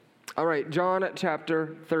All right, John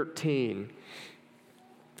chapter 13.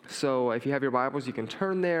 So if you have your Bibles, you can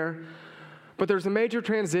turn there. But there's a major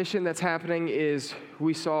transition that's happening is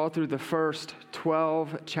we saw through the first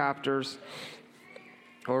 12 chapters,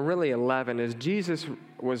 or really 11, is Jesus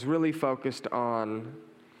was really focused on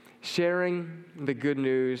sharing the good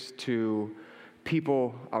news to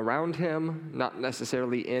people around him, not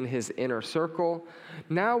necessarily in his inner circle.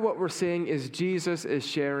 Now what we're seeing is Jesus is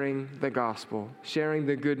sharing the gospel, sharing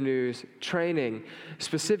the good news, training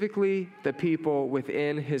specifically the people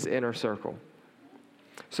within his inner circle.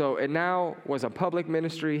 So it now was a public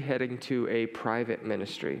ministry heading to a private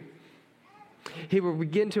ministry. He will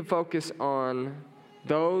begin to focus on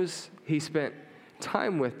those he spent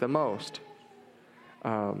time with the most.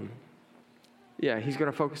 He's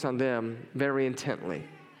going to focus on them very intently.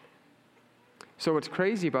 So what's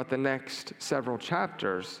crazy about the next several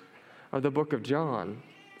chapters of the book of John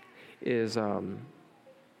is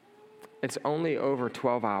it's only over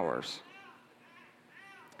 12 hours.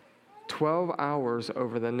 12 hours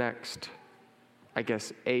over the next,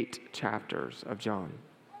 8 chapters of John.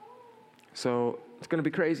 So it's going to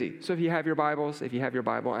be crazy. So if you have your Bibles, if you have your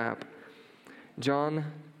Bible app, John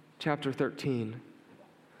chapter 13,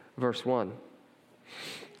 verse 1.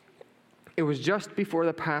 It was just before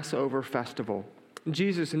the Passover festival.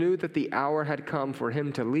 Jesus knew that the hour had come for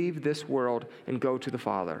him to leave this world and go to the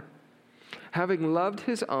Father. Having loved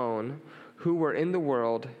his own who were in the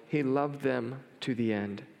world, he loved them to the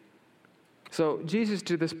end. So Jesus,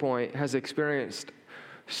 to this point, has experienced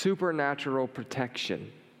supernatural protection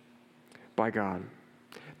by God.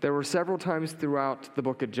 There were several times throughout the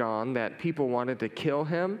book of John that people wanted to kill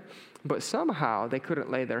him, but somehow they couldn't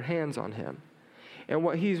lay their hands on him. And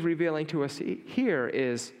what he's revealing to us here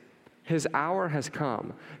is his hour has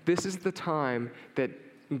come. This is the time that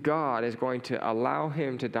God is going to allow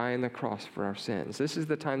him to die on the cross for our sins. This is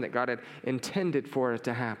the time that God had intended for it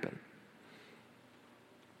to happen.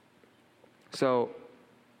 So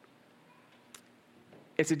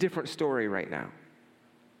it's a different story right now.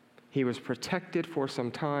 He was protected for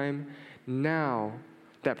some time. Now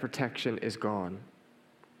that protection is gone.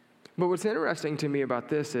 But what's interesting to me about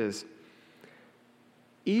this is,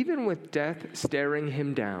 even with death staring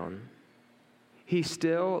him down, he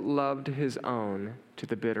still loved his own to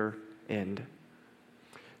the bitter end.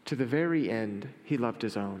 To the very end, he loved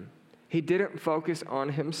his own. He didn't focus on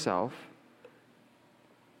himself.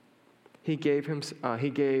 He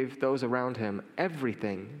gave those around him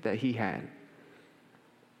everything that he had.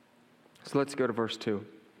 So let's go to verse 2.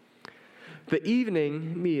 The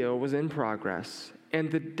evening meal was in progress, and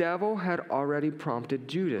the devil had already prompted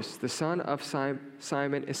Judas, the son of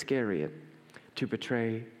Simon Iscariot, to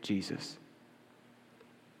betray Jesus.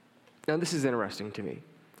 Now, this is interesting to me.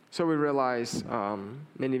 So we realize,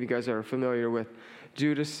 many of you guys are familiar with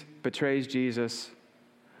Judas betrays Jesus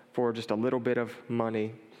for just a little bit of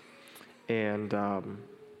money and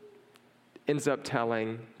ends up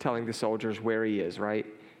telling the soldiers where he is, right?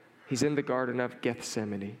 He's in the Garden of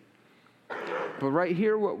Gethsemane. But right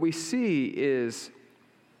here, what we see is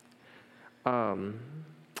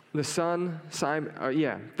the son, Simon,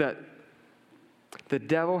 that the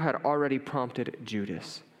devil had already prompted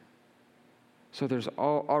Judas. So there's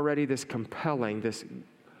already this compelling,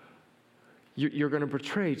 you're going to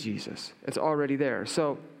betray Jesus. It's already there.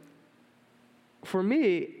 So for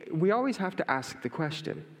me, we always have to ask the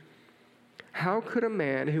question, how could a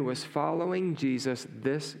man who was following Jesus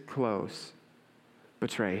this close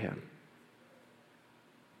betray him?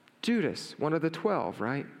 Judas, one of the 12,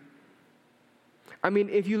 right? I mean,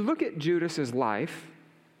 if you look at Judas's life,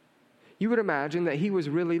 you would imagine that he was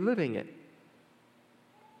really living it.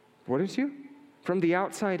 Wouldn't you? From the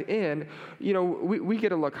outside in, we get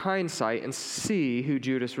to look hindsight and see who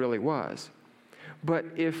Judas really was. But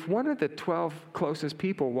if one of the 12 closest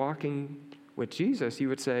people walking with Jesus, you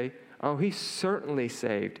would say, oh, he's certainly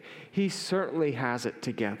saved. He certainly has it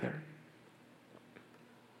together.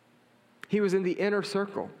 He was in the inner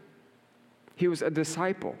circle. He was a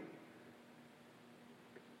disciple.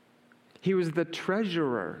 He was the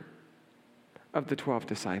treasurer of the 12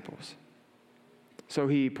 disciples. So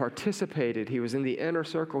he participated. He was in the inner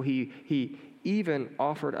circle. He even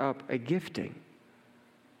offered up a gifting.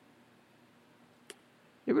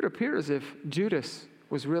 It would appear as if Judas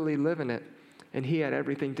was really living it and he had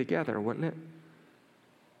everything together, wouldn't it?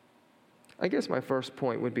 I guess my first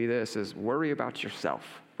point would be this, is worry about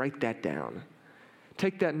yourself. Write that down.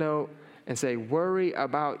 Take that note and say, worry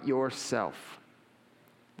about yourself.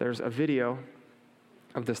 There's a video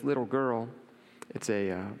of this little girl. It's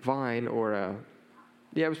a Vine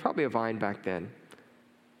it was probably a Vine back then.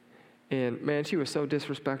 And man, she was so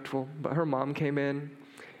disrespectful. But her mom came in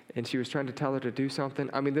and she was trying to tell her to do something.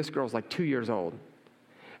 I mean, this girl's like 2 years old.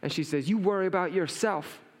 And she says, "You worry about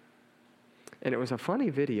yourself." And it was a funny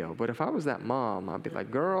video, but if I was that mom, I'd be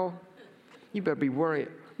like, "Girl, you better be worrying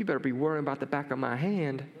about the back of my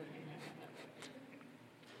hand."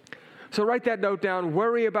 So write that note down,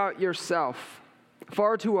 worry about yourself.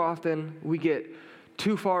 Far too often, we get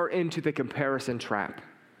too far into the comparison trap.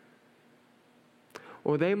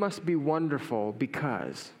 Well, they must be wonderful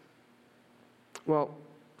because, well,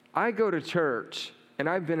 I go to church and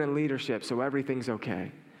I've been in leadership, so everything's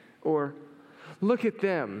okay. Or, look at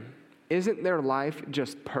them. Isn't their life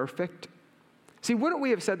just perfect? See, wouldn't we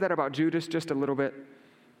have said that about Judas just a little bit?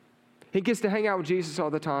 He gets to hang out with Jesus all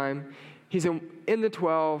the time. He's in the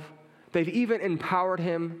 12. They've even empowered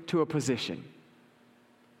him to a position.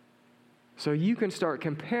 So you can start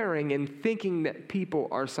comparing and thinking that people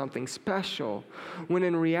are something special, when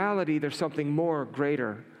in reality there's something more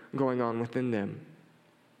greater going on within them.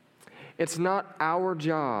 It's not our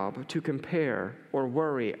job to compare or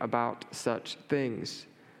worry about such things.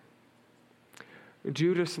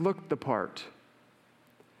 Judas looked the part,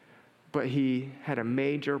 but he had a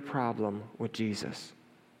major problem with Jesus.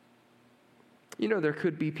 You know, there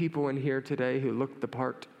could be people in here today who look the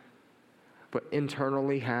part, but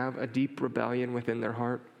internally have a deep rebellion within their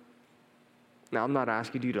heart. Now, I'm not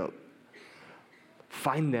asking you to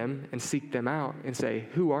find them and seek them out and say,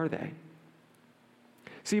 who are they?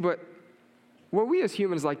 See, but what we as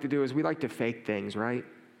humans like to do is we like to fake things, right?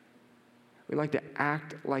 We like to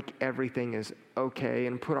act like everything is okay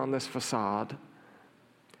and put on this facade.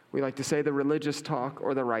 We like to say the religious talk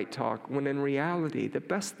or the right talk, when in reality, the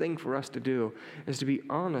best thing for us to do is to be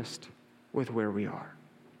honest with where we are.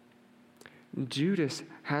 Judas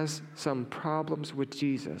has some problems with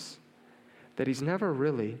Jesus that he's never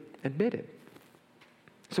really admitted.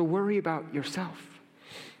 So worry about yourself.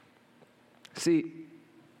 See,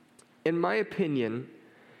 in my opinion,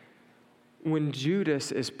 when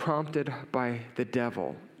Judas is prompted by the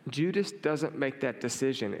devil, Judas doesn't make that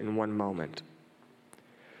decision in one moment.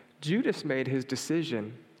 Judas made his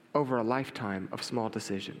decision over a lifetime of small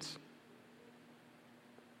decisions.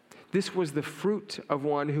 This was the fruit of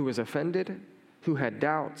one who was offended, who had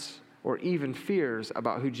doubts, or even fears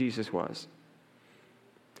about who Jesus was.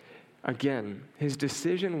 Again, his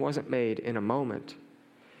decision wasn't made in a moment.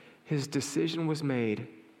 His decision was made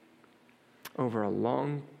over a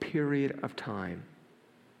long period of time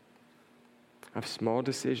of small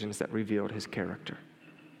decisions that revealed his character.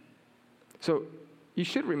 So you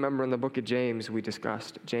should remember in the book of James we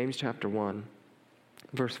discussed, James chapter 1,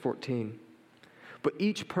 verse 14. But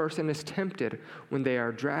each person is tempted when they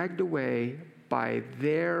are dragged away by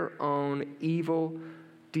their own evil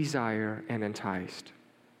desire and enticed.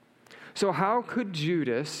 So how could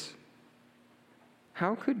Judas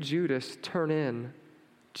turn in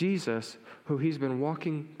Jesus, who he's been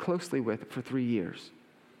walking closely with for 3 years?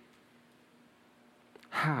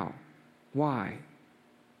 How? Why?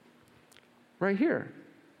 Right here.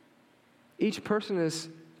 Each person is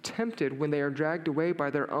tempted when they are dragged away by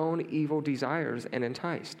their own evil desires and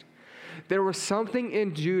enticed. There was something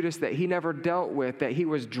in Judas that he never dealt with, that he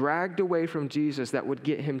was dragged away from Jesus, that would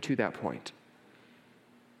get him to that point.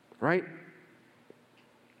 Right?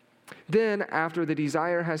 Then, after the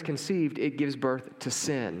desire has conceived, it gives birth to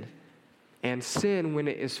sin. And sin, when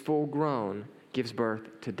it is full grown, gives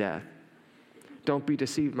birth to death. Don't be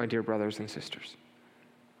deceived, my dear brothers and sisters.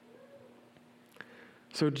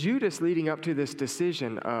 So Judas, leading up to this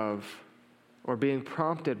decision or being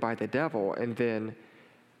prompted by the devil and then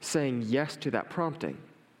saying yes to that prompting,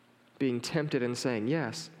 being tempted and saying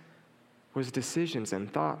yes, was decisions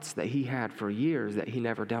and thoughts that he had for years that he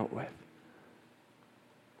never dealt with.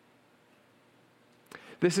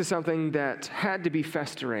 This is something that had to be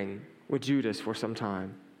festering with Judas for some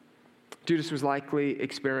time. Judas was likely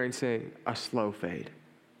experiencing a slow fade.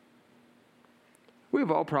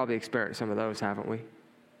 We've all probably experienced some of those, haven't we?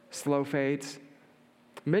 Slow fades.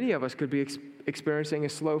 Many of us could be experiencing a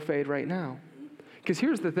slow fade right now. Because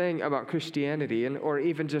here's the thing about Christianity, or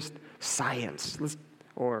even just science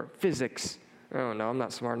or physics. Oh no, I'm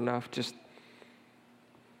not smart enough, just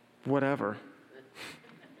whatever.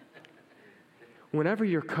 Whenever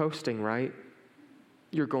you're coasting, right,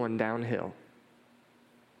 you're going downhill.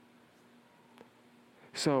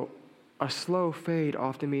 So a slow fade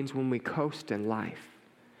often means when we coast in life,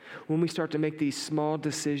 when we start to make these small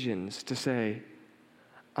decisions to say,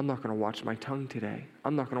 I'm not going to watch my tongue today.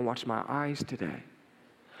 I'm not going to watch my eyes today.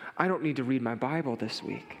 I don't need to read my Bible this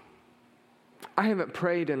week. I haven't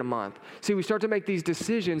prayed in a month. See, we start to make these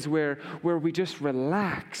decisions where we just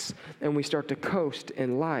relax and we start to coast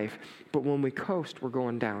in life. But when we coast, we're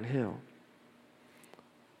going downhill.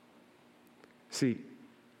 See,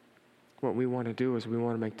 what we want to do is we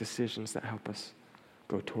want to make decisions that help us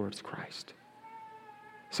go towards Christ.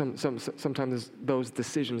 Sometimes those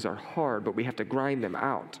decisions are hard, but we have to grind them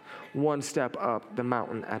out, one step up the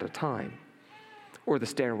mountain at a time, or the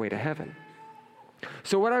stairway to heaven.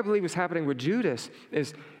 So what I believe was happening with Judas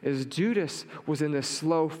is Judas was in this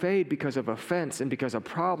slow fade because of offense and because of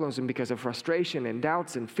problems and because of frustration and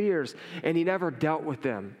doubts and fears, and he never dealt with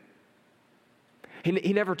them.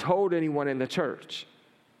 He never told anyone in the church.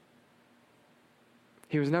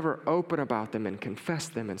 He was never open about them and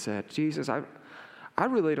confessed them and said, Jesus, I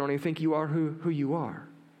really don't even think you are who you are.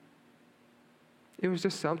 It was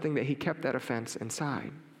just something that he kept that offense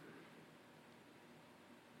inside.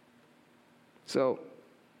 So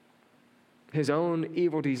his own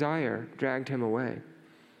evil desire dragged him away.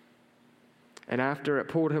 And after it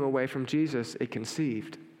pulled him away from Jesus, it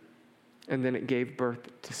conceived. And then it gave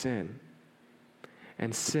birth to sin.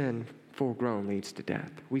 And sin, full grown, leads to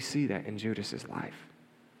death. We see that in Judas's life.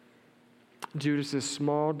 Judas's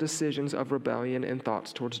small decisions of rebellion and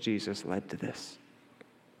thoughts towards Jesus led to this.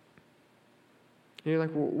 And you're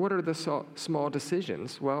like, well, what are the small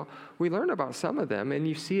decisions? Well, we learn about some of them, and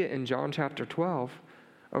you see it in John chapter 12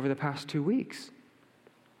 over the past 2 weeks.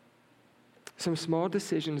 Some small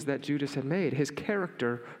decisions that Judas had made, his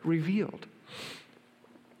character revealed.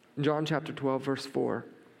 John chapter 12, verse 4.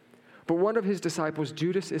 But one of his disciples,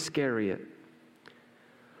 Judas Iscariot,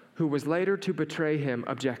 who was later to betray him,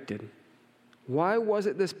 objected. Why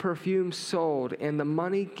wasn't this perfume sold and the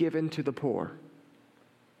money given to the poor?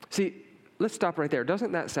 See, let's stop right there.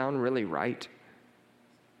 Doesn't that sound really right?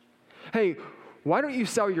 Hey, why don't you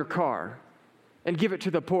sell your car and give it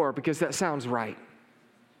to the poor, because that sounds right.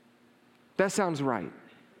 That sounds right.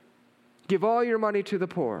 Give all your money to the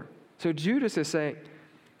poor. So Judas is saying,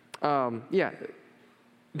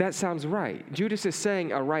 that sounds right. Judas is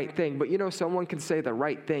saying a right thing, but someone can say the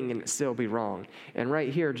right thing and it still be wrong. And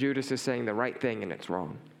right here, Judas is saying the right thing and it's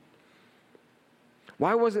wrong.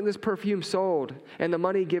 Why wasn't this perfume sold and the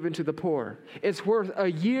money given to the poor? It's worth a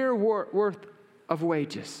year worth of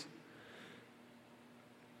wages.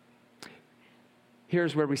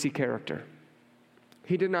 Here's where we see character.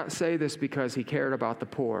 He did not say this because he cared about the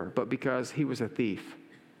poor, but because he was a thief.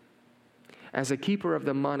 As a keeper of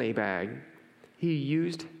the money bag, he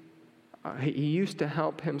used to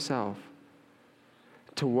help himself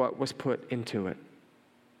to what was put into it.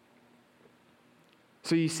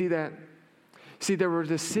 So you see that? See, there were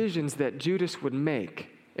decisions that Judas would make.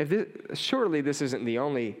 Surely this isn't the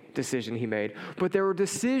only decision he made, but there were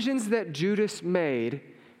decisions that Judas made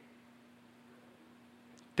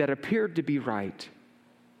that appeared to be right,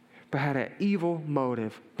 but had an evil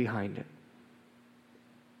motive behind it.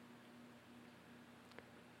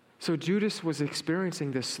 So Judas was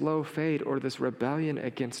experiencing this slow fade or this rebellion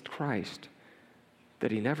against Christ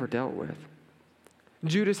that he never dealt with.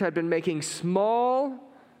 Judas had been making small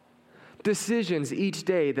decisions each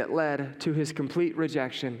day that led to his complete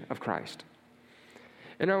rejection of Christ.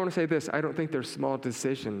 And I want to say this, I don't think there's small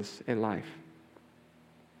decisions in life.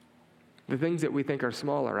 The things that we think are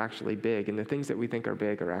small are actually big, and the things that we think are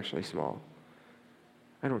big are actually small.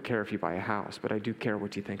 I don't care if you buy a house, but I do care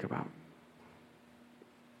what you think about.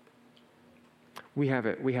 We have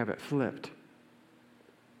it flipped.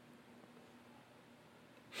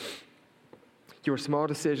 Your small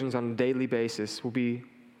decisions on a daily basis will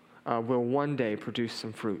one day produce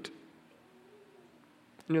some fruit.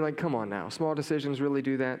 And you're like, come on now, small decisions really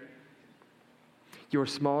do that? Your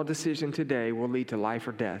small decision today will lead to life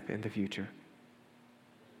or death in the future.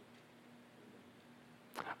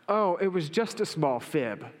 Oh, it was just a small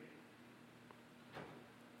fib.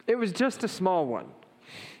 It was just a small one.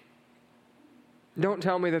 Don't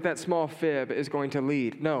tell me that small fib is going to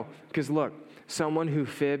lead. No, because look, someone who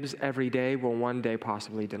fibs every day will one day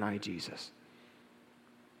possibly deny Jesus.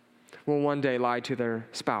 Will one day lie to their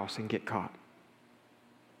spouse and get caught.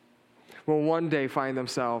 Will one day find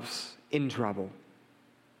themselves in trouble.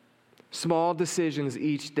 Small decisions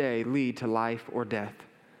each day lead to life or death.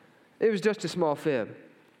 It was just a small fib.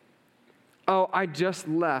 Oh, I just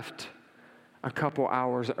left a couple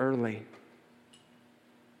hours early.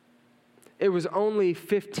 It was only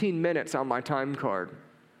 15 minutes on my time card.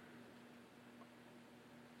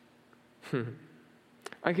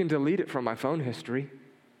 I can delete it from my phone history.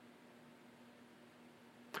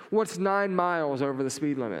 What's 9 miles over the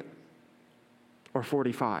speed limit? Or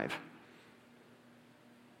 45?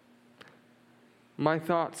 My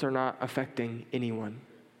thoughts are not affecting anyone.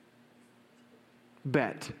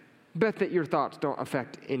 Bet that your thoughts don't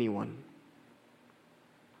affect anyone.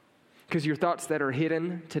 Because your thoughts that are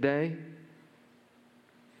hidden today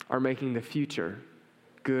are making the future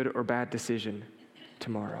good or bad decision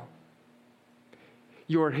tomorrow.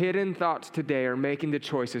 Your hidden thoughts today are making the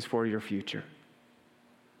choices for your future.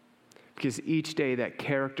 Because each day that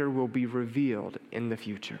character will be revealed in the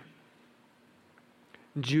future.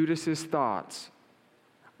 Judas's thoughts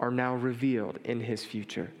are now revealed in his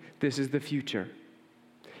future. This is the future.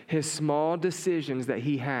 His small decisions that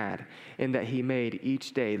he had and that he made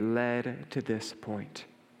each day led to this point.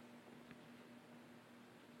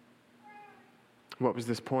 What was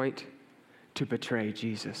this point? To betray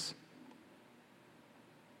Jesus.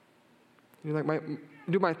 You're like,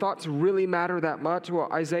 do my thoughts really matter that much?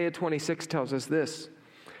 Well, Isaiah 26 tells us this.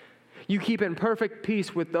 You keep in perfect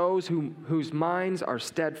peace with those whose minds are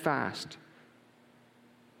steadfast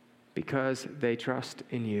because they trust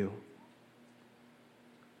in you.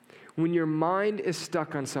 When your mind is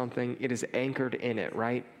stuck on something, it is anchored in it,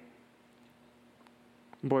 right?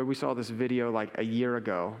 Boy, we saw this video like a year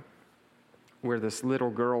ago where this little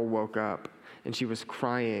girl woke up and she was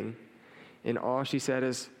crying, and all she said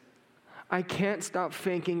is, I can't stop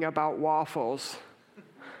thinking about waffles.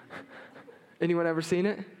 Anyone ever seen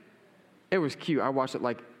it? It was cute. I watched it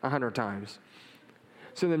like 100 times.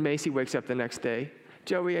 So then Macy wakes up the next day.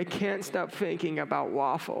 Joey, I can't stop thinking about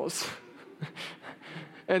waffles.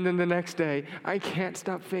 And then the next day, I can't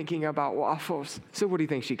stop thinking about waffles. So what do you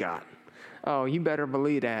think she got? Oh, you better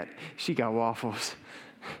believe that. She got waffles.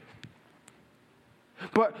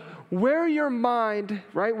 But where your mind,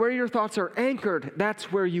 right, where your thoughts are anchored, that's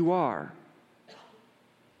where you are.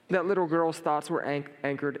 That little girl's thoughts were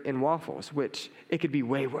anchored in waffles, which it could be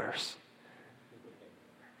way worse.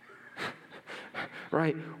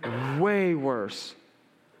 Right? Way worse.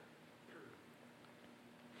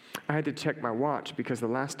 I had to check my watch because the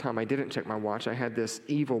last time I didn't check my watch, I had this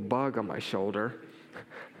evil bug on my shoulder.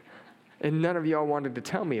 And none of y'all wanted to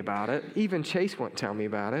tell me about it. Even Chase won't tell me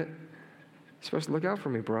about it. You're supposed to look out for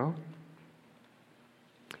me, bro.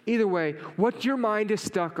 Either way, what your mind is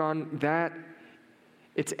stuck on, that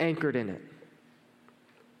it's anchored in it.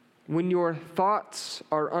 When your thoughts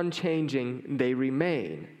are unchanging, they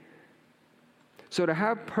remain. So to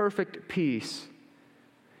have perfect peace,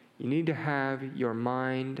 you need to have your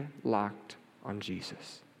mind locked on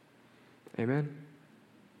Jesus. Amen?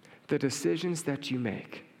 The decisions that you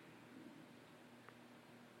make.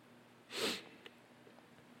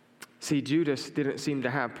 See, Judas didn't seem to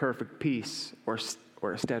have perfect peace or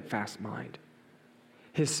a steadfast mind.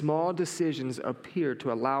 His small decisions appeared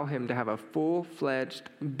to allow him to have a full-fledged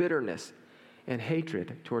bitterness and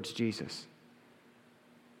hatred towards Jesus.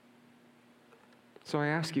 So I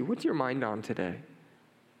ask you, what's your mind on today?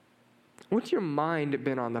 What's your mind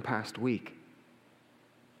been on the past week?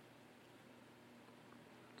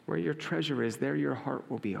 Where your treasure is, there your heart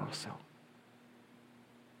will be also.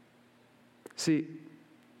 See,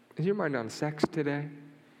 is your mind on sex today?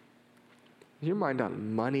 Is your mind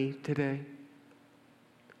on money today?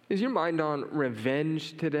 Is your mind on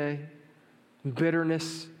revenge today?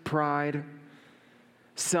 Bitterness, pride,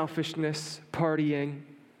 selfishness, partying,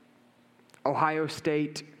 Ohio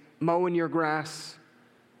State, mowing your grass,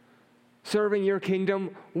 serving your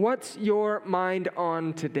kingdom? What's your mind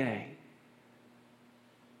on today?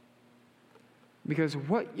 Because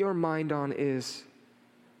what your mind on is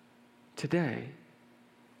today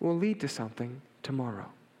will lead to something tomorrow.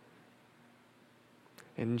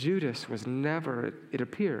 And Judas was never, it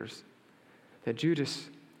appears that Judas,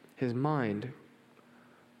 his mind,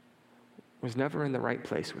 was never in the right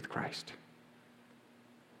place with Christ.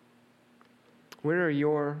 Where are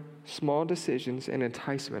your small decisions and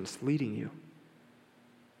enticements leading you?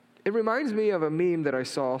 It reminds me of a meme that I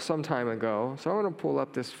saw some time ago. So I want to pull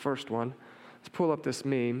up this first one. Let's pull up this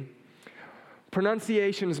meme.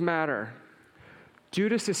 Pronunciations matter.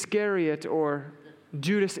 Judas Iscariot or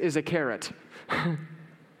Judas is a carrot.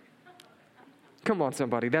 Come on,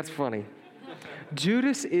 somebody. That's funny.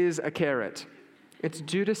 Judas is a carrot. It's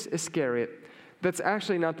Judas Iscariot. That's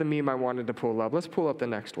actually not the meme I wanted to pull up. Let's pull up the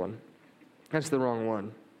next one. That's the wrong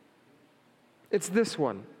one. It's this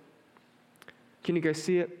one. Can you guys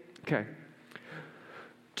see it? Okay.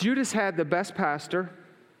 Judas had the best pastor,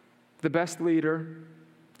 the best leader,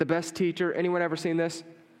 the best teacher. Anyone ever seen this?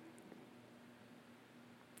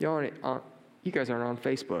 You guys aren't on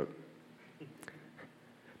Facebook.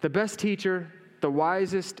 The best teacher, the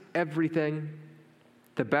wisest everything,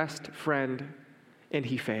 the best friend, and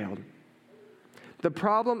he failed. The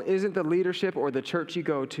problem isn't the leadership or the church you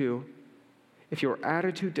go to. If your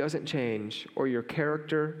attitude doesn't change or your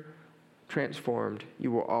character transformed, you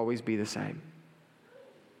will always be the same.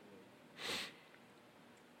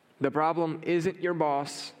 The problem isn't your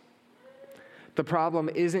boss. The problem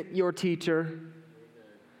isn't your teacher.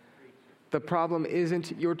 The problem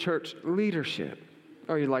isn't your church leadership.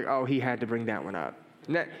 Or you're like, oh, he had to bring that one up.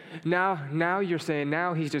 Now you're saying,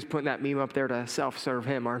 now he's just putting that meme up there to self-serve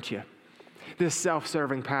him, aren't you? This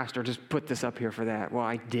self-serving pastor just put this up here for that. Well,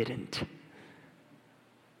 I didn't.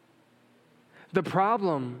 The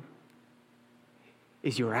problem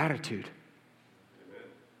is your attitude.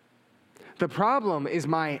 The problem is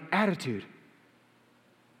my attitude.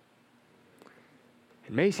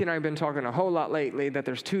 And Macy and I have been talking a whole lot lately that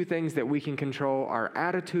there's two things that we can control: our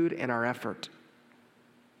attitude and our effort.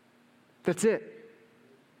 That's it.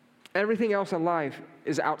 Everything else in life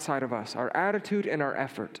is outside of us, our attitude and our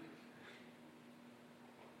effort.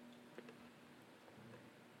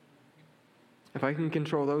 If I can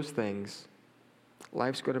control those things,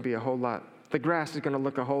 life's going to be the grass is going to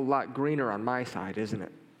look a whole lot greener on my side, isn't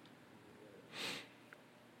it?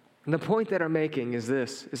 And the point that I'm making is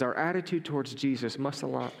this, is our attitude towards Jesus must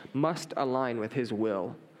align with his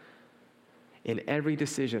will in every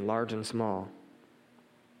decision, large and small,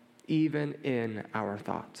 even in our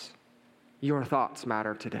thoughts. Your thoughts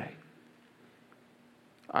matter today.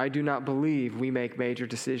 I do not believe we make major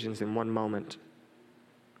decisions in one moment.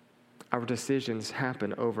 Our decisions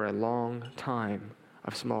happen over a long time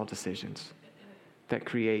of small decisions that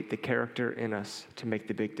create the character in us to make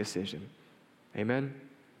the big decision. Amen?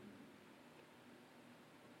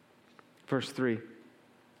 Verse 3.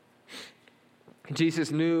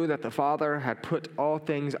 Jesus knew that the Father had put all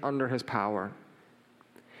things under his power,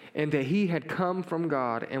 and that he had come from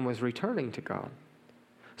God and was returning to God.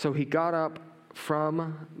 So he got up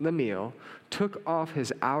from the meal, took off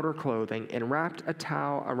his outer clothing, and wrapped a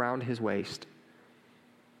towel around his waist.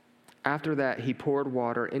 After that, he poured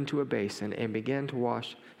water into a basin and began to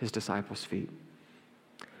wash his disciples' feet,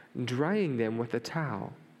 drying them with a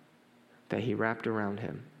towel that he wrapped around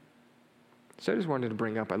him. So I just wanted to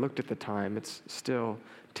bring up, I looked at the time, it's still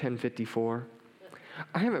 10:54.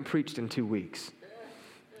 I haven't preached in 2 weeks.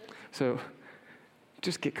 So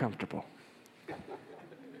just get comfortable.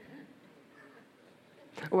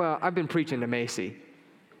 Well, I've been preaching to Macy.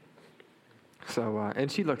 So,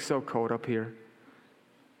 and she looks so cold up here.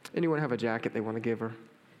 Anyone have a jacket they want to give her?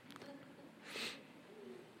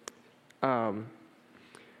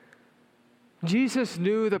 Jesus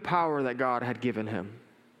knew the power that God had given him.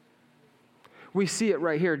 We see it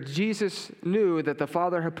right here. Jesus knew that the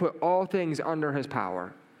Father had put all things under his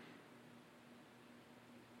power.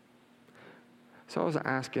 So I was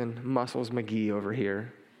asking Muscles McGee over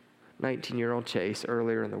here, 19-year-old Chase,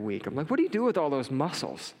 earlier in the week. I'm like, what do you do with all those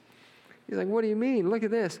muscles? He's like, what do you mean? Look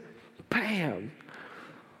at this. Bam.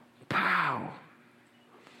 Pow.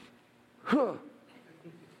 Huh.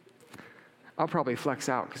 I'll probably flex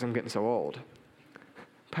out because I'm getting so old.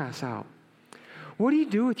 Pass out. What do you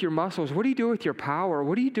do with your muscles? What do you do with your power?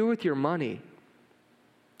 What do you do with your money?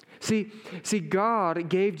 See, God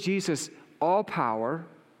gave Jesus all power,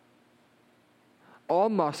 all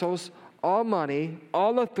muscles, all money,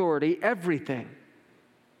 all authority, everything.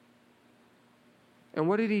 And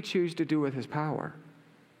what did he choose to do with his power?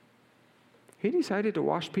 He decided to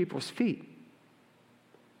wash people's feet.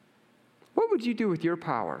 What would you do with your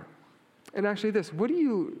power? And actually this, what do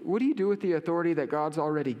you do with the authority that God's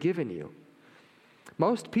already given you?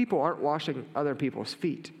 Most people aren't washing other people's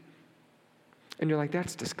feet. And you're like,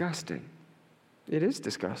 that's disgusting. It is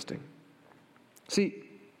disgusting. See,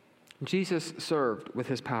 Jesus served with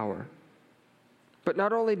his power. But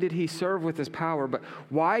not only did he serve with his power, but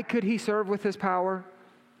why could he serve with his power?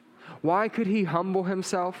 Why could he humble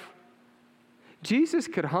himself? Jesus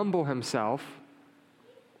could humble himself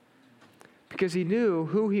because he knew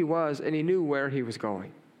who he was and he knew where he was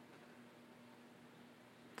going.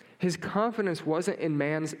 His confidence wasn't in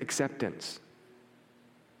man's acceptance,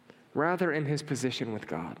 rather in his position with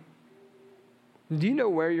God. Do you know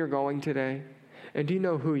where you're going today? And do you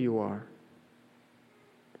know who you are?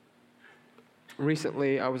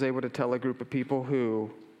 Recently, I was able to tell a group of people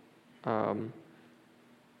who I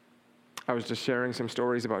was just sharing some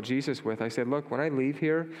stories about Jesus with. I said, look, when I leave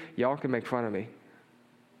here, y'all can make fun of me.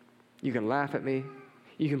 You can laugh at me.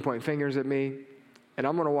 You can point fingers at me. And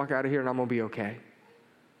I'm going to walk out of here and I'm going to be okay.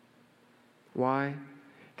 Why?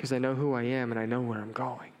 Because I know who I am and I know where I'm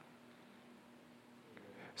going.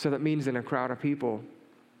 So that means in a crowd of people,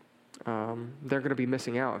 they're going to be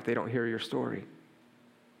missing out if they don't hear your story.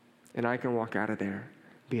 And I can walk out of there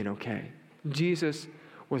being okay. Jesus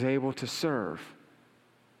was able to serve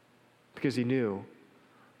because he knew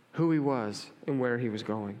who he was and where he was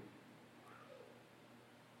going.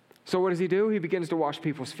 So what does he do? He begins to wash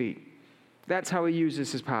people's feet. That's how he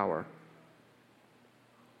uses his power.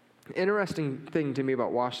 Interesting thing to me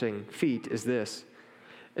about washing feet is this.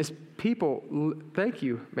 is people, thank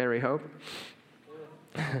you, Mary Hope.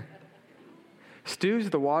 Stu's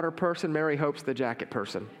the water person, Mary Hope's the jacket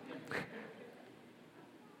person.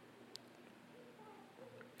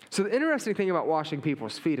 So the interesting thing about washing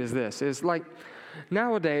people's feet is this, is like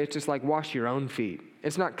nowadays it's just like wash your own feet.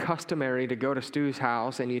 It's not customary to go to Stu's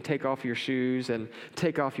house and you take off your shoes and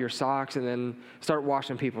take off your socks and then start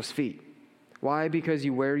washing people's feet. Why? Because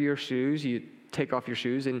you wear your shoes, you take off your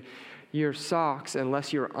shoes, and your socks,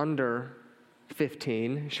 unless you're under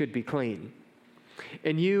 15, should be clean.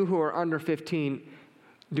 And you who are under 15,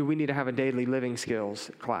 do we need to have a daily living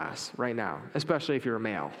skills class right now, especially if you're a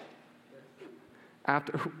male?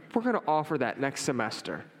 We're going to offer that next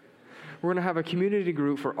semester. We're going to have a community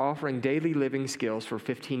group for offering daily living skills for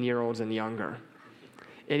 15-year-olds and younger.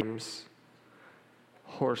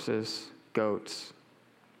 Horses, goats,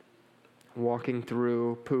 walking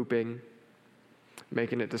through, pooping,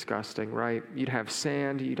 making it disgusting, right? You'd have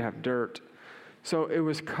sand, you'd have dirt. So it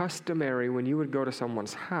was customary when you would go to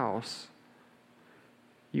someone's house,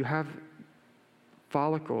 you have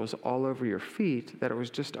follicles all over your feet, that it was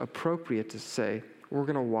just appropriate to say, we're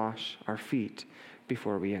going to wash our feet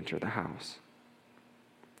before we enter the house.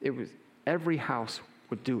 It was, every house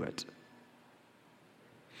would do it.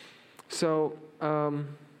 So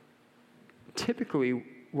typically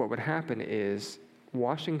what would happen is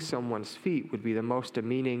washing someone's feet would be the most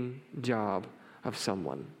demeaning job of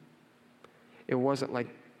someone. It wasn't like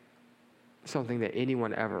something that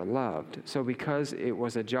anyone ever loved. So because it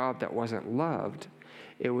was a job that wasn't loved,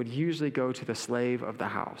 it would usually go to the slave of the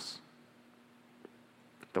house,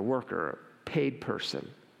 the worker, paid person.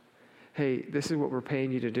 Hey, this is what we're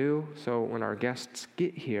paying you to do, so when our guests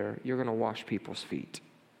get here, you're going to wash people's feet.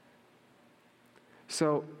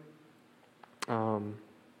 So,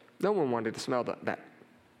 no one wanted to smell that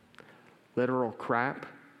literal crap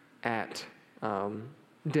at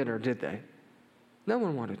dinner, did they? No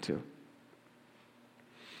one wanted to.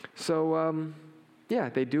 So, yeah,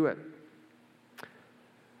 they do it.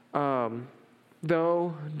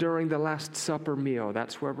 Though during the Last Supper meal,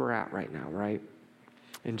 that's where we're at right now, right?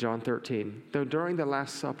 In John 13. Though during the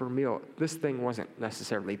Last Supper meal, this thing wasn't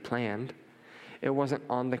necessarily planned. It wasn't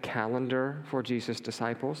on the calendar for Jesus'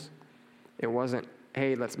 disciples. It wasn't,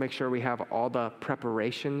 hey, let's make sure we have all the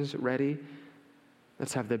preparations ready.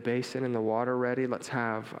 Let's have the basin and the water ready. Let's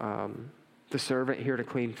have the servant here to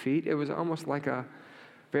clean feet. It was almost like a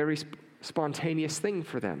very spontaneous thing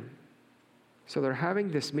for them. So they're having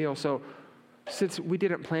this meal. So since we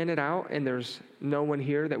didn't plan it out and there's no one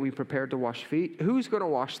here that we prepared to wash feet, who's going to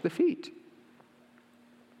wash the feet?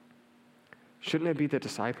 Shouldn't it be the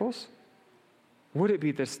disciples? Would it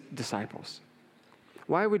be the disciples?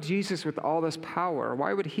 Why would Jesus, with all this power,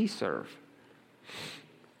 why would he serve?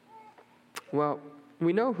 Well,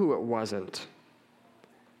 we know who it wasn't.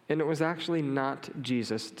 And it was actually not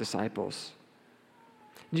Jesus' disciples.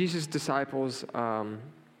 Jesus' disciples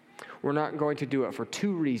were not going to do it for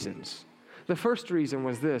two reasons. The first reason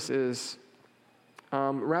was this, is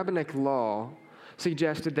rabbinic law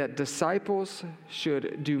suggested that disciples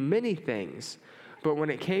should do many things, but when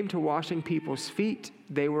it came to washing people's feet,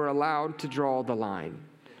 they were allowed to draw the line.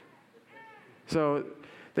 So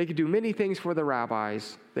they could do many things for the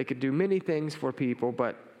rabbis, they could do many things for people,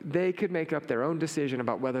 but they could make up their own decision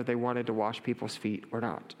about whether they wanted to wash people's feet or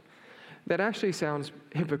not. That actually sounds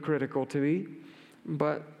hypocritical to me,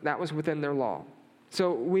 but that was within their law.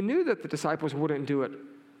 So we knew that the disciples wouldn't do it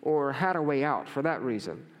or had a way out for that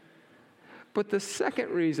reason. But the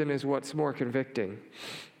second reason is what's more convicting,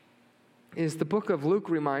 is the book of Luke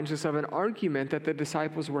reminds us of an argument that the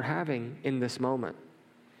disciples were having in this moment.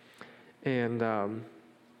 And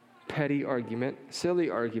petty argument, silly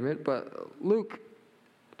argument, but Luke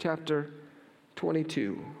chapter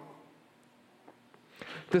 22.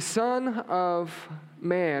 The Son of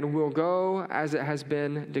Man will go as it has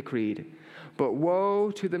been decreed, but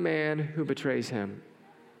woe to the man who betrays him.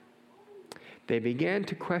 They began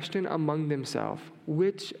to question among themselves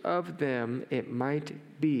which of them it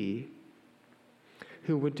might be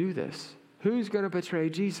who would do this. Who's going to betray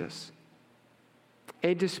Jesus?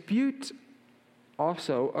 A dispute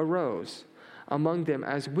also arose among them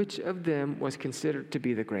as which of them was considered to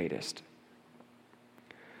be the greatest.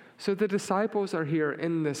 So the disciples are here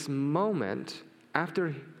in this moment,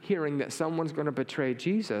 after hearing that someone's going to betray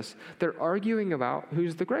Jesus, they're arguing about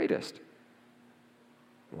who's the greatest.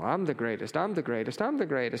 Well, I'm the greatest, I'm the greatest, I'm the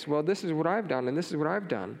greatest. Well, this is what I've done, and this is what I've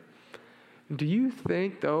done. Do you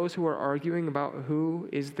think those who are arguing about who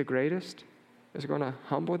is the greatest is going to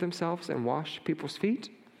humble themselves and wash people's feet?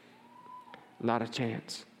 Not a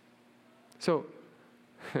chance. So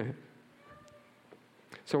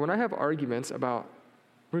when I have arguments about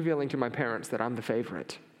revealing to my parents that I'm the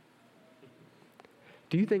favorite.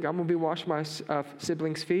 Do you think I'm going to be washing my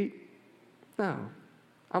siblings' feet? No.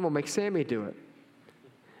 I'm going to make Sammy do it.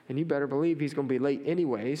 And you better believe he's going to be late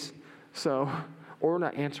anyways, or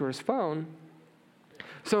not answer his phone.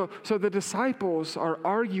 So the disciples are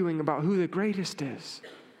arguing about who the greatest is.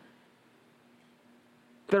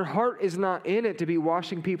 Their heart is not in it to be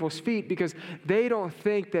washing people's feet because they don't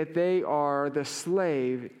think that they are the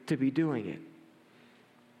slave to be doing it.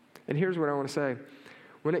 And here's what I want to say.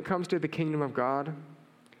 When it comes to the kingdom of God,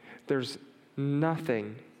 there's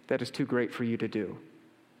nothing that is too great for you to do.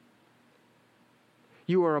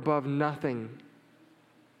 You are above nothing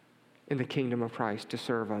in the kingdom of Christ to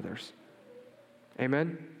serve others.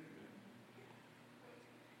 Amen?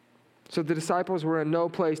 So the disciples were in no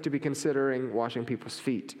place to be considering washing people's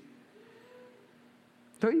feet.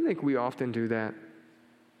 Don't you think we often do that?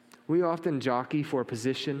 We often jockey for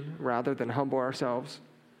position rather than humble ourselves.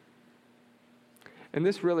 And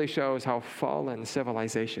this really shows how fallen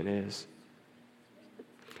civilization is.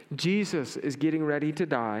 Jesus is getting ready to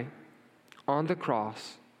die on the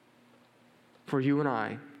cross for you and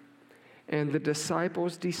I. And the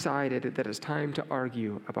disciples decided that it's time to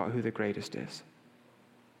argue about who the greatest is.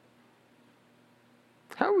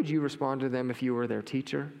 How would you respond to them if you were their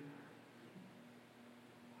teacher?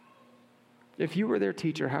 If you were their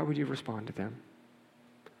teacher, how would you respond to them?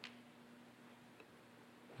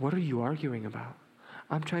 What are you arguing about?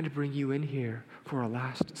 I'm trying to bring you in here for a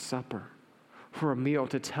Last Supper, for a meal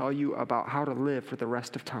to tell you about how to live for the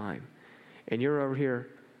rest of time. And you're over here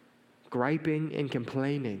griping and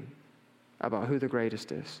complaining about who the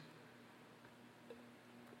greatest is.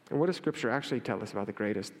 And what does Scripture actually tell us about the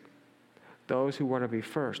greatest? Those who want to be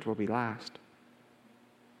first will be last,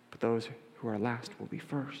 but those who are last will be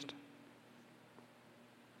first.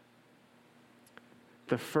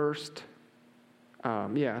 The first,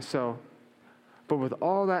 but with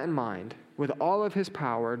all that in mind, with all of his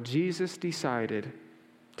power, Jesus decided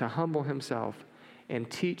to humble himself and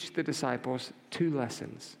teach the disciples 2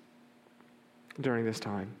 lessons during this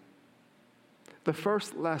time. The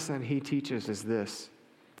first lesson he teaches is this,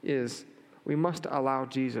 is we must allow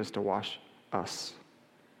Jesus to wash us.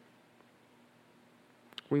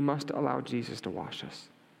 We must allow Jesus to wash us.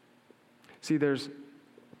 See, there's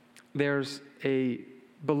a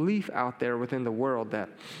belief out there within the world that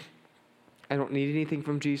I don't need anything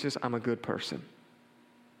from Jesus, I'm a good person.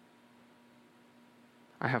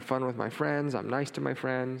 I have fun with my friends, I'm nice to my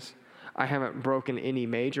friends, I haven't broken any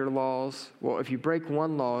major laws. Well, if you break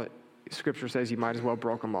one law, Scripture says you might as well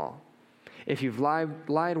broke them all. If you've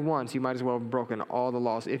lied once, you might as well have broken all the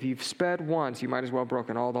laws. If you've sped once, you might as well have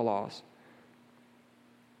broken all the laws.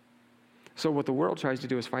 So what the world tries to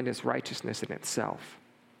do is find its righteousness in itself.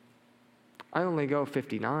 I only go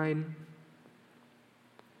 59.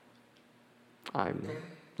 I'm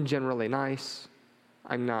generally nice.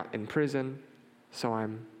 I'm not in prison, so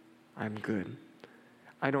I'm good.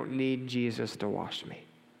 I don't need Jesus to wash me.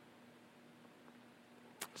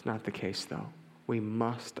 It's not the case, though. We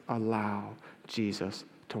must allow Jesus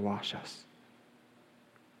to wash us.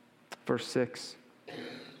 Verse 6.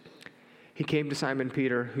 He came to Simon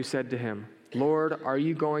Peter, who said to him, "Lord, are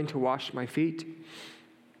you going to wash my feet?"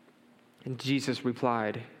 And Jesus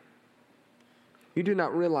replied, "You do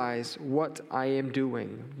not realize what I am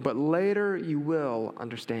doing, but later you will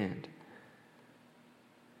understand."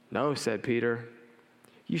 "No," said Peter,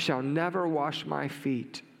 "you shall never wash my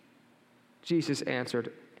feet." Jesus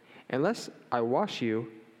answered, "Unless I wash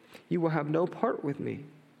you, you will have no part with me."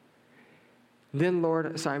 Then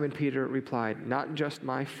Lord Simon Peter replied, "Not just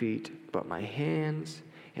my feet, but my hands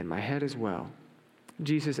and my head as well."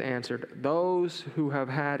 Jesus answered, "Those who have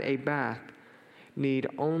had a bath need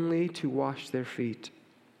only to wash their feet.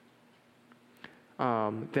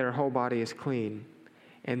 Their whole body is clean,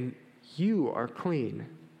 and you are clean,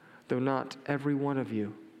 though not every one of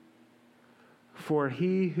you. For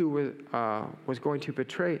he knew who was going to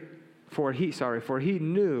betray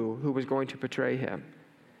him.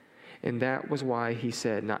 And that was why he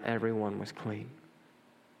said not everyone was clean.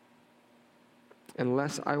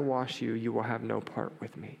 Unless I wash you, you will have no part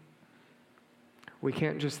with me." We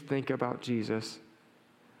can't just think about Jesus.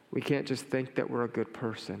 We can't just think that we're a good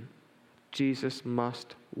person. Jesus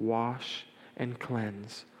must wash and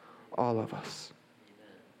cleanse all of us.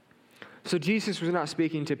 So Jesus was not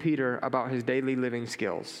speaking to Peter about his daily living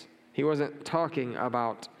skills. He wasn't talking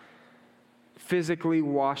about physically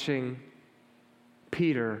washing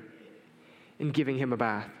Peter and giving him a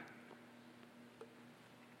bath.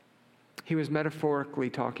 He was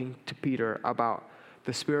metaphorically talking to Peter about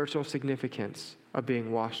the spiritual significance of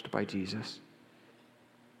being washed by Jesus.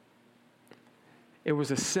 It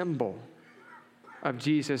was a symbol of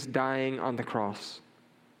Jesus dying on the cross.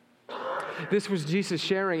 This was Jesus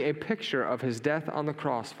sharing a picture of his death on the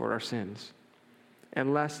cross for our sins.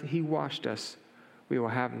 Unless he washed us, we will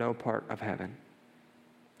have no part of heaven.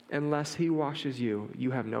 Unless he washes you,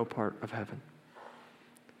 you have no part of heaven.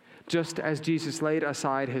 Just as Jesus laid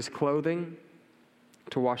aside his clothing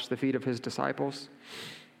to wash the feet of his disciples,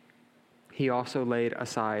 he also laid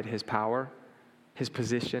aside his power, his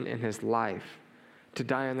position, and his life to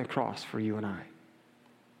die on the cross for you and I.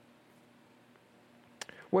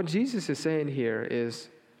 What Jesus is saying here is,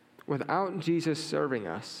 without Jesus serving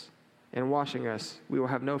us and washing us, we will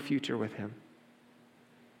have no future with him.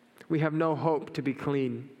 We have no hope to be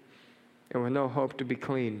clean. And with no hope to be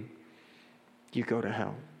clean, you go to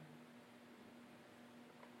hell.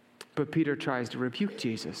 But Peter tries to rebuke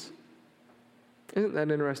Jesus. Isn't that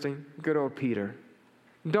interesting? Good old Peter.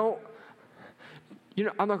 I'm not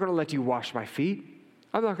going to let you wash my feet.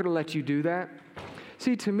 I'm not going to let you do that.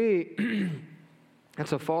 See, to me,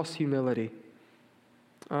 that's a false humility.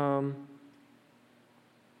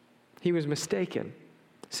 He was mistaken.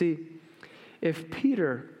 See, if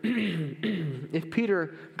Peter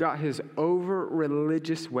got his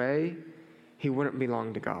over-religious way, he wouldn't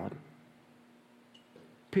belong to God.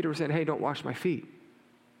 Peter was saying, hey, don't wash my feet.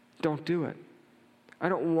 Don't do it. I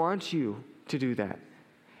don't want you to do that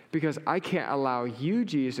because I can't allow you,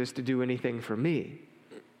 Jesus, to do anything for me.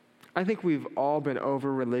 I think we've all been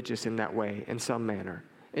over-religious in that way, in some manner.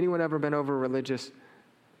 Anyone ever been over-religious?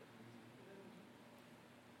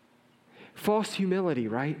 False humility,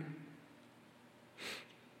 right?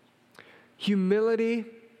 Humility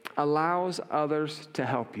allows others to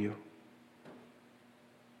help you.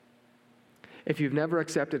 If you've never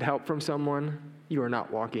accepted help from someone, you are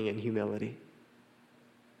not walking in humility.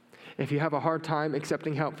 If you have a hard time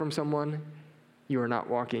accepting help from someone, you are not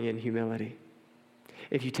walking in humility.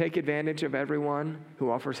 If you take advantage of everyone who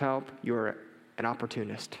offers help, you're an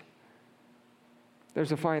opportunist.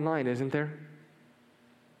 There's a fine line, isn't there?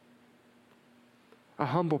 A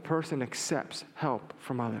humble person accepts help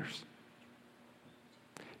from others.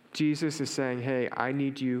 Jesus is saying, hey, I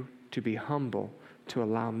need you to be humble to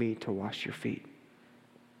allow me to wash your feet.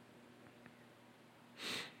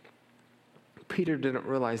 Peter didn't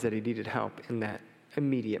realize that he needed help in that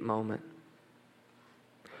immediate moment.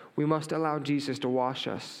 We must allow Jesus to wash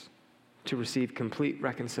us to receive complete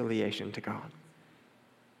reconciliation to God.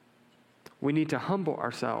 We need to humble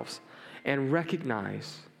ourselves and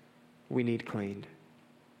recognize we need cleaned.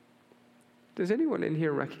 Does anyone in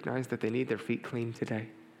here recognize that they need their feet cleaned today?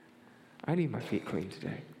 I need my feet cleaned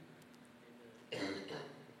today.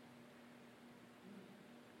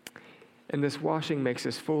 And this washing makes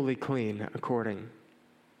us fully clean according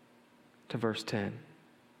to verse 10.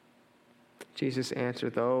 Jesus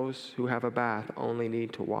answered, those who have a bath only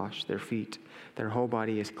need to wash their feet. Their whole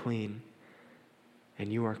body is clean.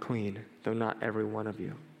 And you are clean, though not every one of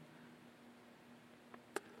you.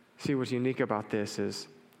 See, what's unique about this is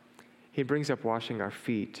he brings up washing our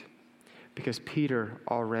feet because Peter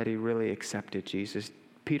already really accepted Jesus.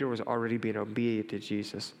 Peter was already being obedient to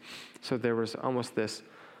Jesus. So there was almost this,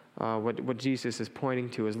 what Jesus is pointing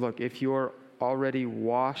to is, look, if you're already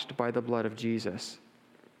washed by the blood of Jesus,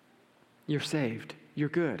 you're saved, you're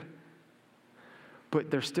good.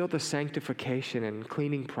 But there's still the sanctification and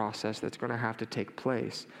cleaning process that's going to have to take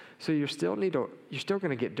place. So you're still going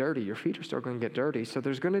to get dirty. Your feet are still going to get dirty. So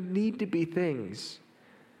there's going to need to be things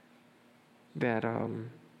that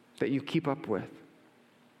you keep up with.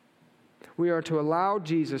 We are to allow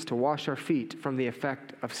Jesus to wash our feet from the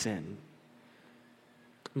effect of sin.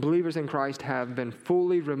 Believers in Christ have been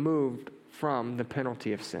fully removed from the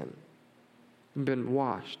penalty of sin, been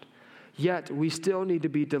washed. Yet we still need to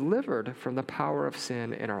be delivered from the power of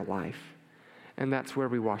sin in our life. And that's where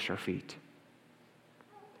we wash our feet.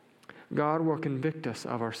 God will convict us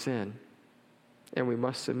of our sin, and we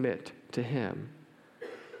must submit to him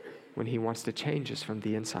when he wants to change us from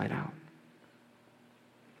the inside out.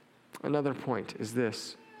 Another point is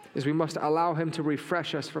this, is we must allow him to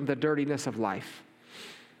refresh us from the dirtiness of life.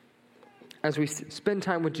 As we spend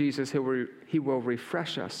time with Jesus, he will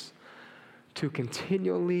refresh us to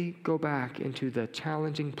continually go back into the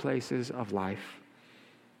challenging places of life.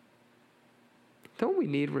 Don't we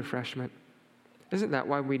need refreshment? Isn't that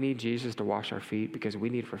why we need Jesus to wash our feet? Because we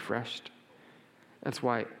need refreshed. That's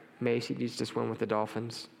why Macy needs to swim with the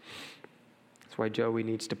dolphins. That's why Joey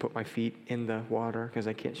needs to put my feet in the water because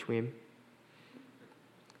I can't swim.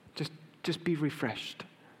 Just be refreshed.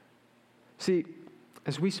 See,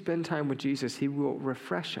 as we spend time with Jesus, he will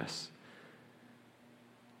refresh us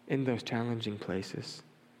in those challenging places.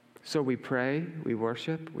 So we pray, we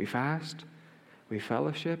worship, we fast, we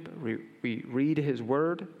fellowship, we read his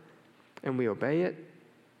word, and we obey it.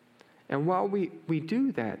 And while we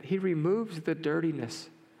do that, he removes the dirtiness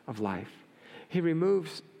of life. He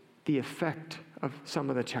removes the effect of some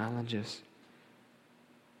of the challenges.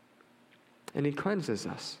 And he cleanses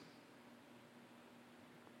us.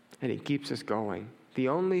 And he keeps us going. The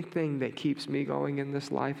only thing that keeps me going in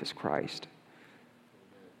this life is Christ.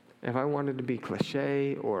 If I wanted to be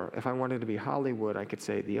cliche, or if I wanted to be Hollywood, I could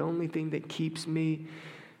say the only thing that keeps me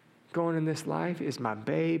going in this life is my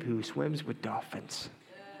babe who swims with dolphins.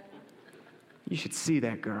 You should see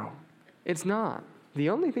that girl. It's not. The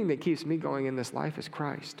only thing that keeps me going in this life is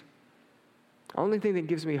Christ. The only thing that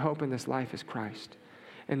gives me hope in this life is Christ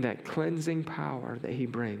and that cleansing power that he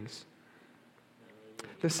brings.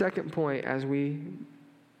 The second point, as we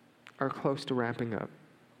are close to wrapping up,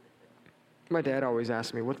 my dad always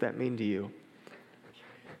asks me, "What does that mean to you?"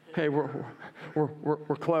 Hey, we're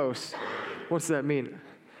close. What's that mean?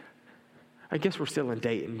 I guess we're still in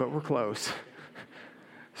Dayton, but we're close.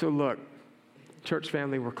 So look, church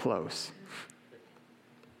family, we're close.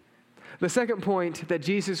 The second point that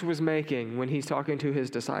Jesus was making when he's talking to his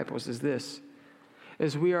disciples is this,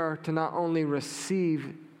 is we are to not only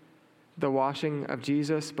receive the washing of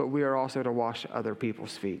Jesus, but we are also to wash other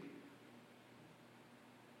people's feet.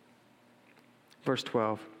 Verse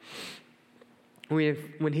 12,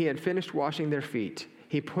 when he had finished washing their feet,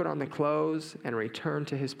 he put on the clothes and returned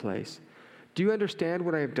to his place. "Do you understand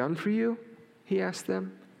what I have done for you?" he asked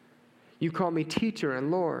them. "You call me teacher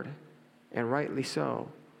and Lord, and rightly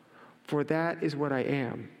so, for that is what I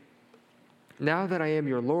am. Now that I am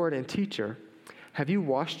your Lord and teacher, have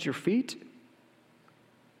washed your feet?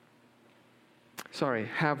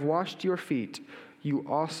 You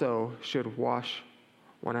also should wash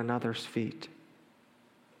one another's feet.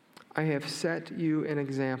 I have set you an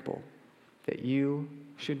example that you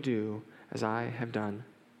should do as I have done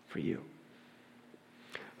for you."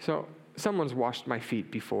 So someone's washed my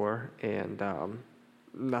feet before, and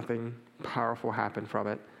nothing powerful happened from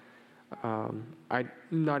it. I'm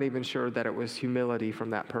not even sure that it was humility from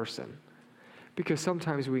that person. Because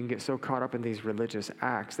sometimes we can get so caught up in these religious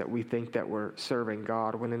acts that we think that we're serving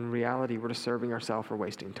God, when in reality we're just serving ourselves or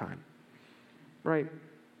wasting time. Right?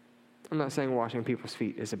 I'm not saying washing people's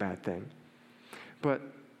feet is a bad thing. But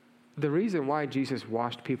the reason why Jesus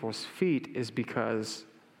washed people's feet is because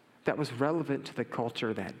that was relevant to the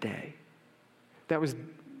culture that day. That was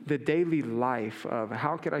the daily life of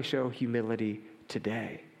how could I show humility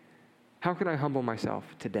today? How can I humble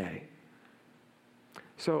myself today?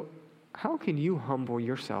 So, how can you humble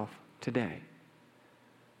yourself today?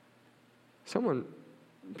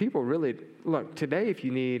 People really, look, today if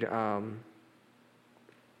you need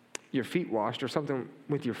your feet washed or something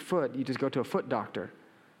with your foot, you just go to a foot doctor,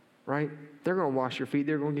 right? They're going to wash your feet.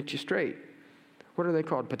 They're going to get you straight. What are they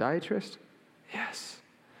called, podiatrists? Yes.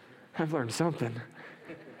 I've learned something.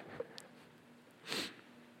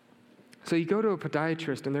 So you go to a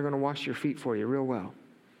podiatrist and they're going to wash your feet for you real well.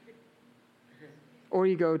 Or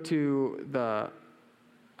you go to the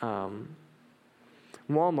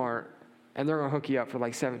Walmart and they're going to hook you up for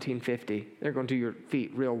like $17.50. They're going to do your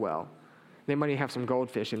feet real well. They might even have some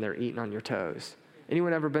goldfish in there eating on your toes.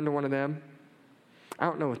 Anyone ever been to one of them? I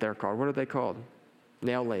don't know what they're called. What are they called?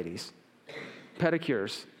 Nail ladies.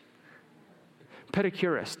 Pedicures.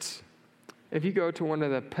 Pedicurists. If you go to one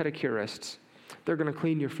of the pedicurists, they're going to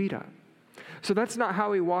clean your feet up. So that's not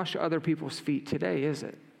how we wash other people's feet today, is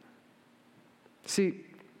it? See,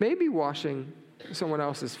 maybe washing someone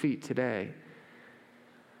else's feet today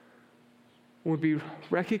would be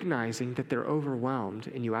recognizing that they're overwhelmed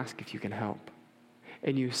and you ask if you can help.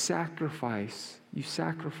 And you sacrifice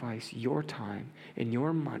your time and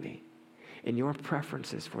your money and your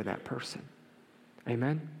preferences for that person.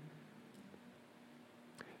 Amen?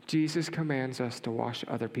 Jesus commands us to wash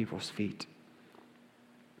other people's feet.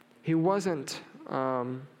 This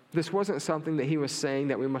wasn't something that he was saying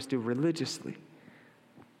that we must do religiously.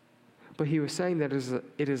 But he was saying that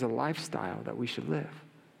it is a lifestyle that we should live.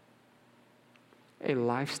 A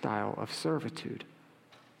lifestyle of servitude.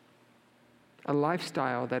 A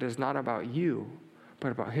lifestyle that is not about you,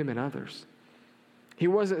 but about him and others. He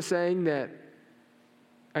wasn't saying that,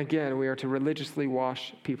 again, we are to religiously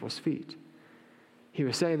wash people's feet. He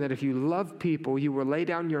was saying that if you love people, you will lay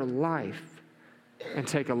down your life and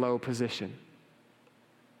take a low position.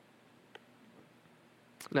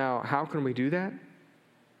 Now, how can we do that?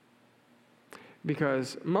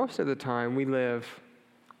 Because most of the time we live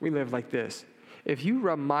like this. If you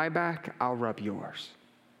rub my back, I'll rub yours.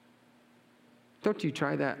 Don't you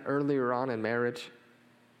try that earlier on in marriage?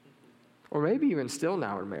 Or maybe even still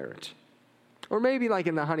now in marriage. Or maybe like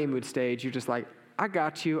in the honeymoon stage, you're just like, I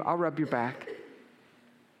got you. I'll rub your back.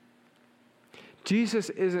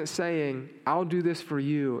 Jesus isn't saying, I'll do this for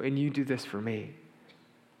you and you do this for me.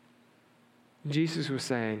 Jesus was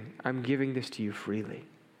saying, I'm giving this to you freely.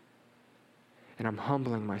 And I'm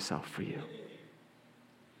humbling myself for you.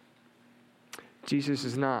 Jesus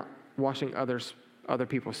is not washing other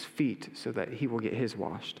people's feet so that he will get his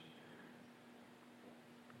washed.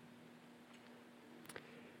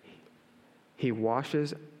 He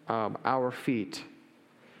washes our feet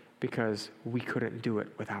because we couldn't do it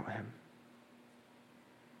without him.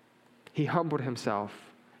 He humbled himself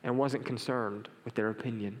and wasn't concerned with their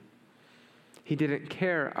opinion. He didn't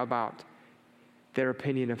care about their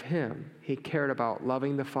opinion of him. He cared about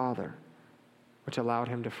loving the Father, which allowed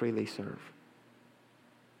him to freely serve.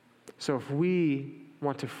 So if we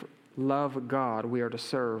want to love God, we are to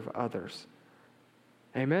serve others.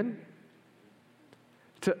 Amen?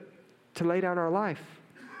 To lay down our life.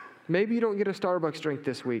 Maybe you don't get a Starbucks drink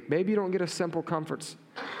this week. Maybe you don't get a Simple Comforts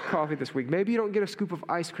coffee this week. Maybe you don't get a scoop of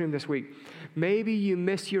ice cream this week. Maybe you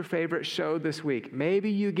miss your favorite show this week. Maybe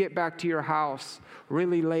you get back to your house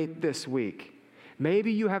really late this week.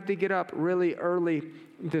 Maybe you have to get up really early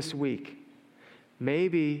this week.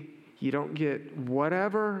 Maybe you don't get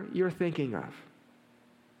whatever you're thinking of.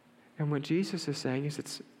 And what Jesus is saying is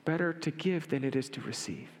it's better to give than it is to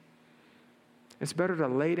receive. It's better to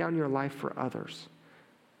lay down your life for others.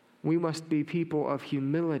 We must be people of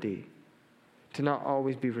humility to not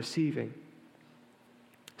always be receiving.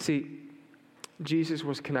 See, Jesus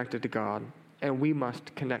was connected to God, and we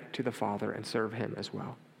must connect to the Father and serve him as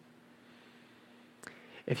well.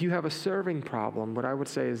 If you have a serving problem, what I would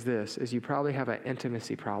say is this, is you probably have an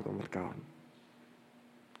intimacy problem with God.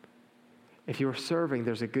 If you're serving,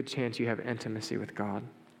 there's a good chance you have intimacy with God.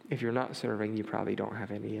 If you're not serving, you probably don't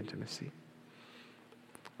have any intimacy.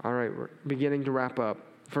 All right, we're beginning to wrap up.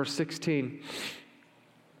 Verse 16.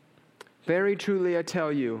 Very truly I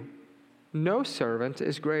tell you, no servant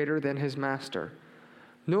is greater than his master,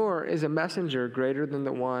 nor is a messenger greater than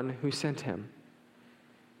the one who sent him.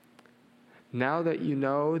 Now that you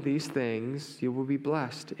know these things, you will be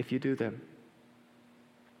blessed if you do them.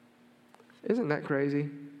 Isn't that crazy?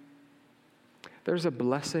 There's a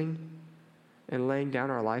blessing in laying down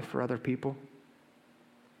our life for other people.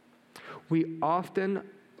 We often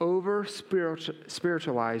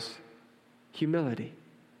over-spiritualize humility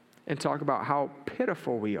and talk about how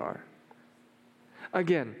pitiful we are.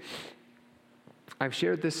 Again, I've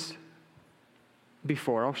shared this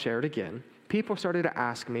before. I'll share it again. People started to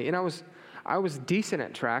ask me, and I was decent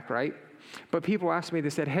at track, right? But people asked me, they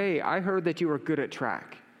said, hey, I heard that you were good at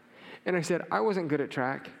track. And I said, I wasn't good at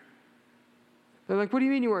track. They're like, what do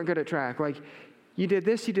you mean you weren't good at track? Like, you did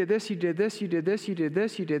this, you did this, you did this, you did this, you did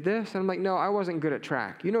this, you did this. And I'm like, no, I wasn't good at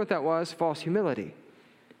track. You know what that was? False humility.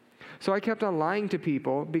 So I kept on lying to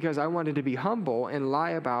people because I wanted to be humble and lie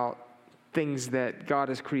about things that God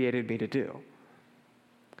has created me to do.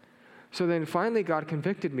 So then finally God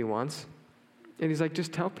convicted me once, and he's like,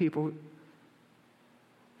 just tell people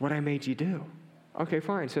what I made you do. Okay,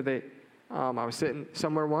 fine. So I was sitting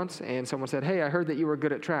somewhere once, and someone said, hey, I heard that you were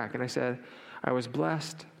good at track. And I said, I was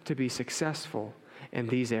blessed to be successful in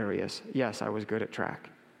these areas. Yes, I was good at track.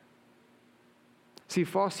 See,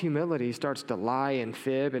 false humility starts to lie and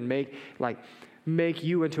fib and make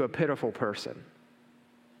you into a pitiful person.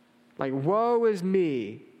 Like, woe is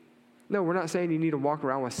me. No, we're not saying you need to walk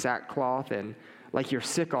around with sackcloth and like you're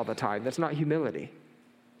sick all the time. That's not humility.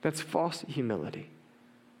 That's false humility.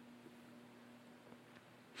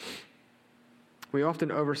 We often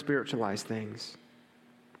over-spiritualize things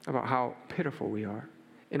about how pitiful we are.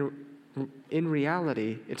 In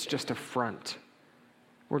reality, it's just a front.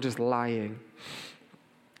 We're just lying.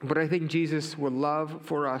 But I think Jesus would love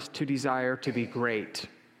for us to desire to be great.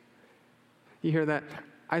 You hear that?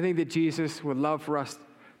 I think that Jesus would love for us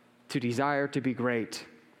to desire to be great.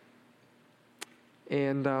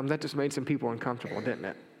 And that just made some people uncomfortable, didn't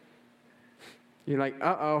it? You're like,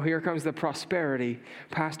 uh-oh, here comes the prosperity.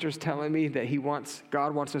 Pastor's telling me that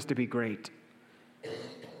God wants us to be great.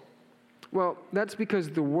 Well, that's because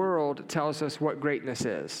the world tells us what greatness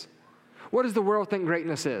is. What does the world think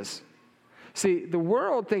greatness is? See, the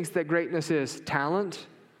world thinks that greatness is talent,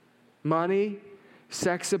 money,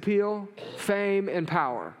 sex appeal, fame, and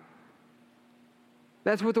power.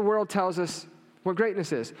 That's what the world tells us what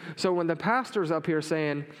greatness is. So when the pastor's up here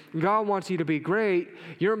saying, God wants you to be great,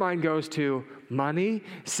 your mind goes to money,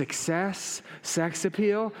 success, sex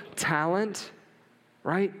appeal, talent,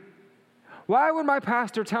 right? Why would my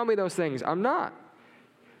pastor tell me those things? I'm not.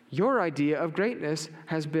 Your idea of greatness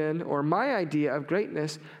has been, or my idea of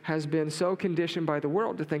greatness has been so conditioned by the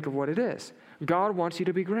world to think of what it is. God wants you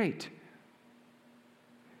to be great.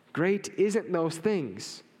 Great isn't those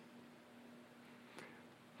things.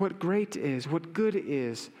 What great is, what good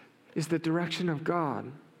is the direction of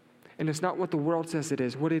God. And it's not what the world says it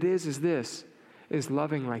is. What it is this, is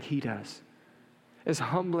loving like he does. Is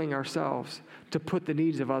humbling ourselves to put the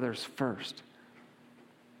needs of others first.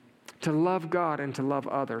 To love God and to love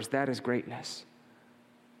others, that is greatness.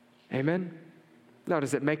 Amen? Now,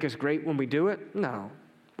 does it make us great when we do it? No.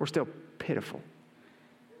 We're still pitiful.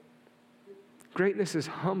 Greatness is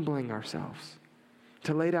humbling ourselves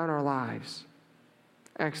to lay down our lives.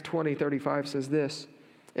 Acts 20:35 says this,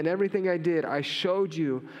 "In everything I did, I showed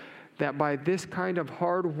you that by this kind of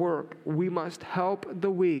hard work, we must help the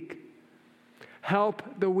weak.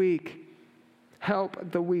 Help the weak.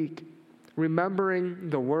 Help the weak." Remembering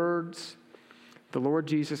the words the Lord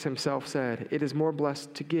Jesus himself said, "It is more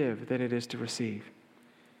blessed to give than it is to receive."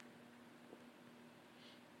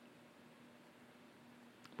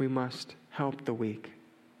 We must help the weak.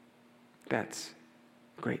 That's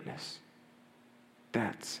greatness.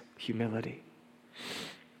 That's humility.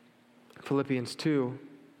 Philippians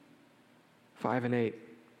 2:5-8.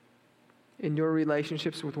 In your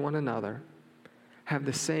relationships with one another, have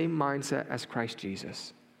the same mindset as Christ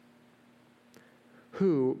Jesus,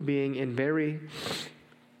 who being in very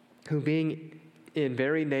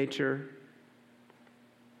nature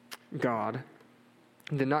God,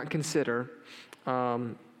 did not consider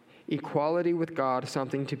equality with God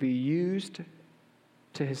something to be used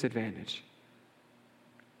to his advantage.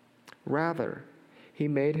 Rather, he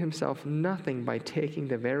made himself nothing by taking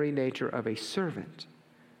the very nature of a servant,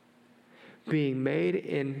 being made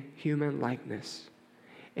in human likeness,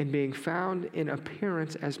 and being found in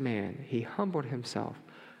appearance as man, he humbled himself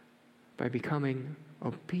by becoming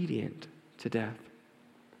obedient to death,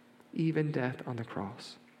 even death on the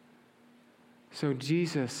cross. So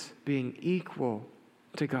Jesus, being equal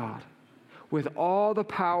to God, with all the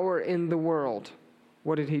power in the world,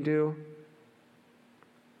 what did he do?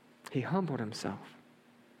 He humbled himself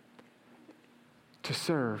to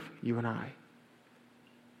serve you and I.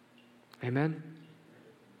 Amen?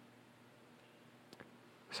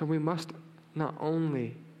 So we must not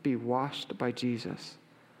only be washed by Jesus,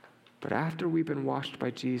 but after we've been washed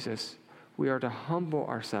by Jesus, we are to humble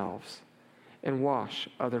ourselves and wash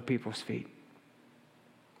other people's feet.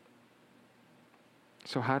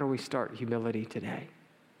 So how do we start humility today?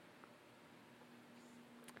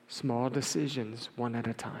 Small decisions, one at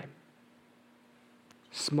a time.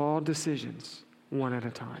 Small decisions, one at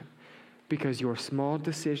a time. Because your small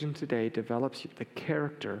decision today develops the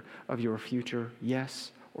character of your future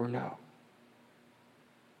yes or no.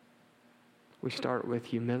 We start with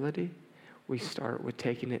humility. We start with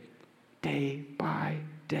taking it day by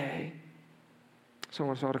day. So I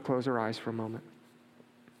want us all to close our eyes for a moment.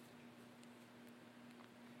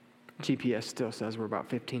 GPS still says we're about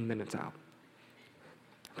 15 minutes out.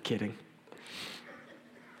 I'm kidding.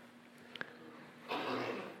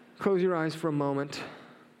 Close your eyes for a moment.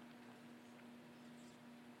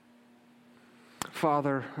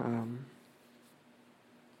 Father,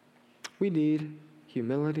 we need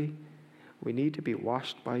humility. We need to be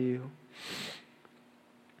washed by you.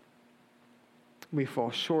 We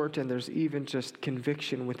fall short, and there's even just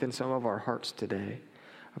conviction within some of our hearts today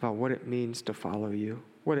about what it means to follow you,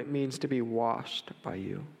 what it means to be washed by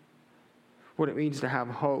you, what it means to have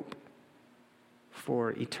hope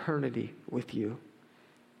for eternity with you,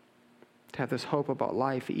 to have this hope about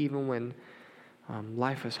life even when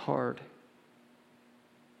life is hard.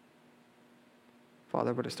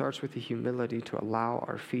 Father, but it starts with the humility to allow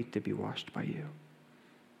our feet to be washed by you.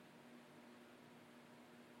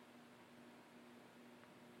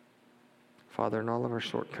 Father, in all of our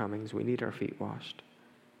shortcomings, we need our feet washed.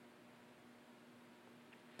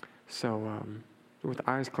 So, with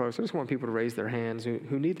eyes closed, I just want people to raise their hands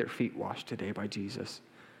who need their feet washed today by Jesus.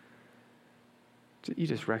 You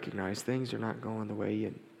just recognize things are not going the way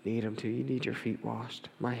you need them to. You need your feet washed.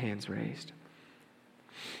 My hand's raised.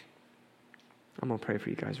 I'm going to pray for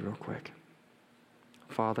you guys real quick.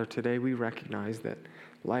 Father, today we recognize that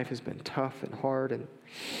life has been tough and hard, and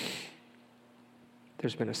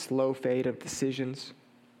there's been a slow fade of decisions.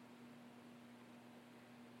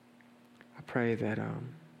 I pray that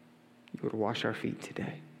you would wash our feet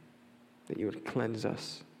today, that you would cleanse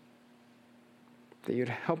us, that you would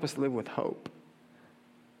help us live with hope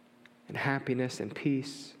and happiness and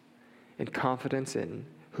peace and confidence in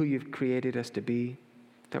who you've created us to be,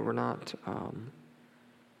 that we're not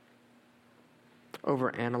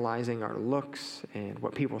overanalyzing our looks and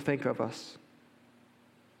what people think of us.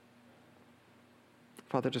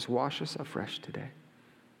 Father, just wash us afresh today.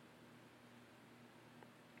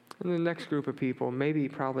 And the next group of people, maybe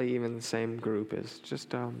probably even the same group, is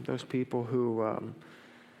just those people who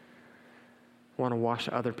want to wash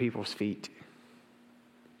other people's feet.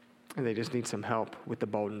 And they just need some help with the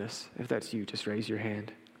boldness. If that's you, just raise your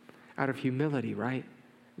hand. Out of humility, right?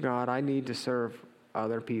 God, I need to serve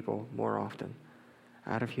other people more often.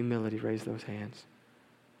 Out of humility, raise those hands.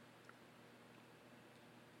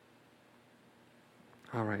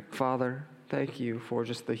 All right, Father, thank you for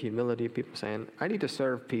just the humility of people saying, I need to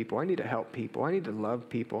serve people. I need to help people. I need to love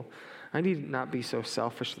people. I need to not be so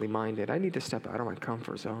selfishly minded. I need to step out of my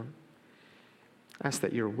comfort zone. Ask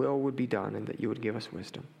that your will would be done and that you would give us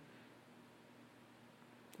wisdom.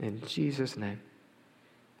 In Jesus' name,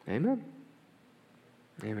 amen.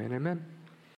 Amen, amen.